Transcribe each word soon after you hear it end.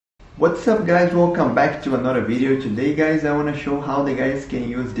What's up guys, welcome back to another video. Today guys I want to show how the guys can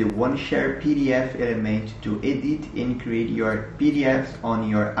use the Wondershare PDFelement to edit and create your PDFs on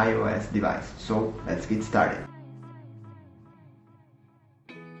your iOS device. So let's get started.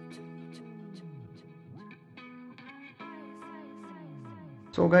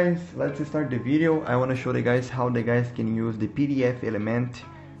 So guys, let's start the video. I want to show the guys how the guys can use the PDFelement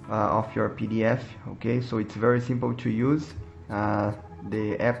of your PDF. Okay, so it's very simple to use.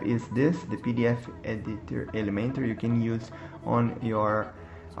 The app is this, the PDF editor Elementor. You can use on your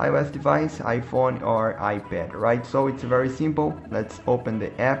iOS device, iPhone or iPad, right? So it's very simple. Let's open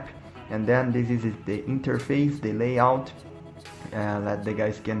the app, and then this is the interface, the layout that the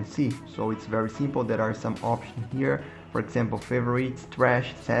guys can see. So it's very simple. There are some options here, for example, favorites,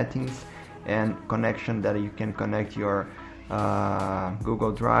 trash, settings, and connection that you can connect your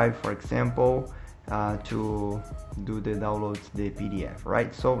Google Drive, for example, to do the downloads, the PDF,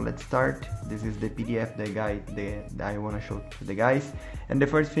 right? So let's start. This is the PDF that I want to show to the guys, and the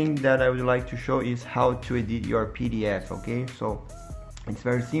first thing that I would like to show is how to edit your PDF. Okay, so it's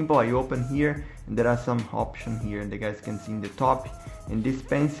very simple. I open here and there are some options here, and the guys can see in the top in this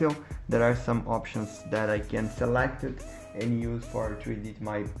pencil there are some options that I can select it and use to edit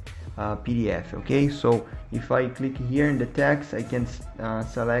my PDF. Okay, so if I click here in the text, I can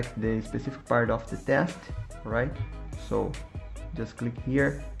select the specific part of the text, right? So just click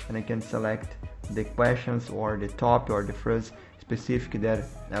here and I can select the questions or the topic or the phrase specific that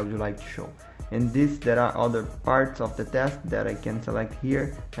I would like to show. And there are other parts of the text that I can select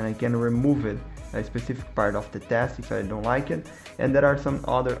here, and I can remove it, a specific part of the text if I don't like it. And there are some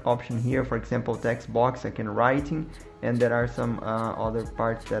other options here, for example, text box I can writing, and there are some other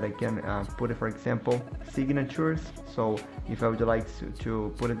parts that I can put, for example, signatures. So if I would like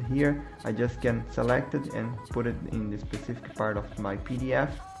to put it here, I just can select it and put it in the specific part of my PDF.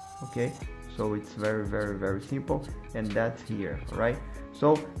 Okay, so it's very simple, and that's here, right?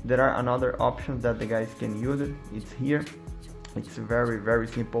 So there are another options that the guys can use it. It's here. It's very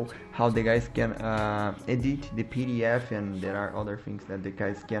simple how the guys can edit the PDF, and there are other things that the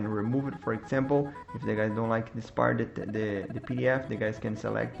guys can remove it. For example, if the guys don't like this part, the PDF, the guys can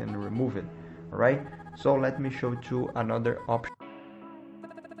select and remove it. Alright, so let me show you another option.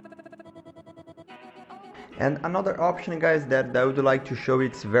 And another option guys that I would like to show,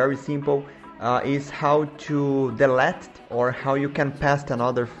 it's very simple, is how to delete or how you can paste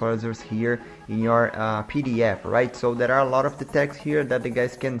another folders here in your PDF, right? So there are a lot of the text here that the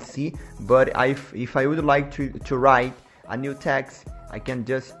guys can see, but if I would like to write a new text, I can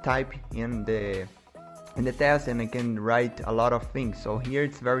just type in the text and I can write a lot of things. So here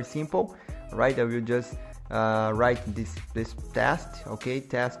it's very simple, right? I will just write this test, okay,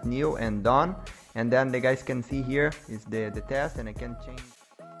 test new and done, and then the guys can see here is the test, and I can change.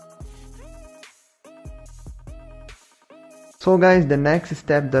 So guys, the next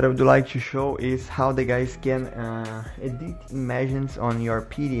step that I would like to show is how the guys can edit images on your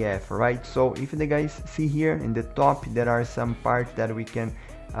PDF, right? So if the guys see here in the top, there are some parts that we can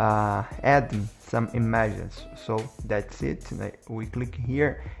add some images. So that's it. We click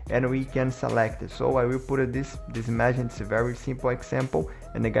here and we can select it. So I will put this image. It's a very simple example,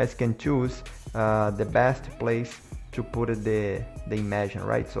 and the guys can choose the best place to put the image,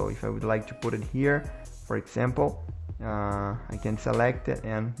 right? So if I would like to put it here, for example, I can select it,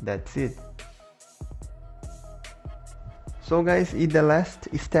 and that's it. So guys, the last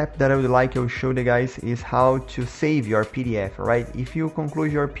step that I would like to show the guys is how to save your PDF, right? If you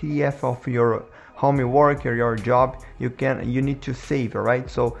conclude your PDF of your homework or your job, you need to save, right?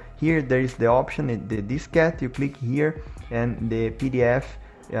 So here there is the option, the diskette. You click here and the PDF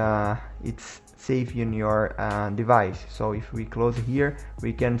it's saved in your device. So if we close here,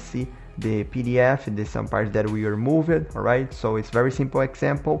 we can see the PDF, there's some parts that we remove it. All right, so it's very simple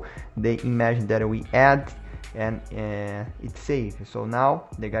example, the image that we add, and it's saved. So now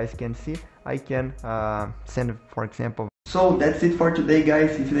the guys can see, I can send, for example. So that's it for today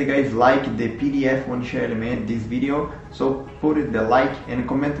guys. If the guys like the PDF Wondershare element, this video, so put the like and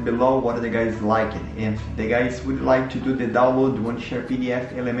comment below what the guys like it. And if the guys would like to do the download Wondershare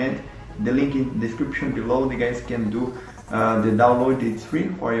PDF element, the link in the description below. The guys can do the download. It's free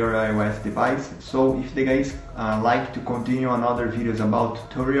for your iOS device. So if the guys like to continue on other videos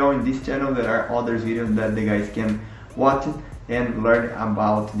about tutorial in this channel, there are other videos that the guys can watch and learn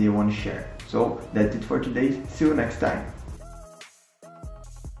about the Wondershare. So that's it for today. See you next time.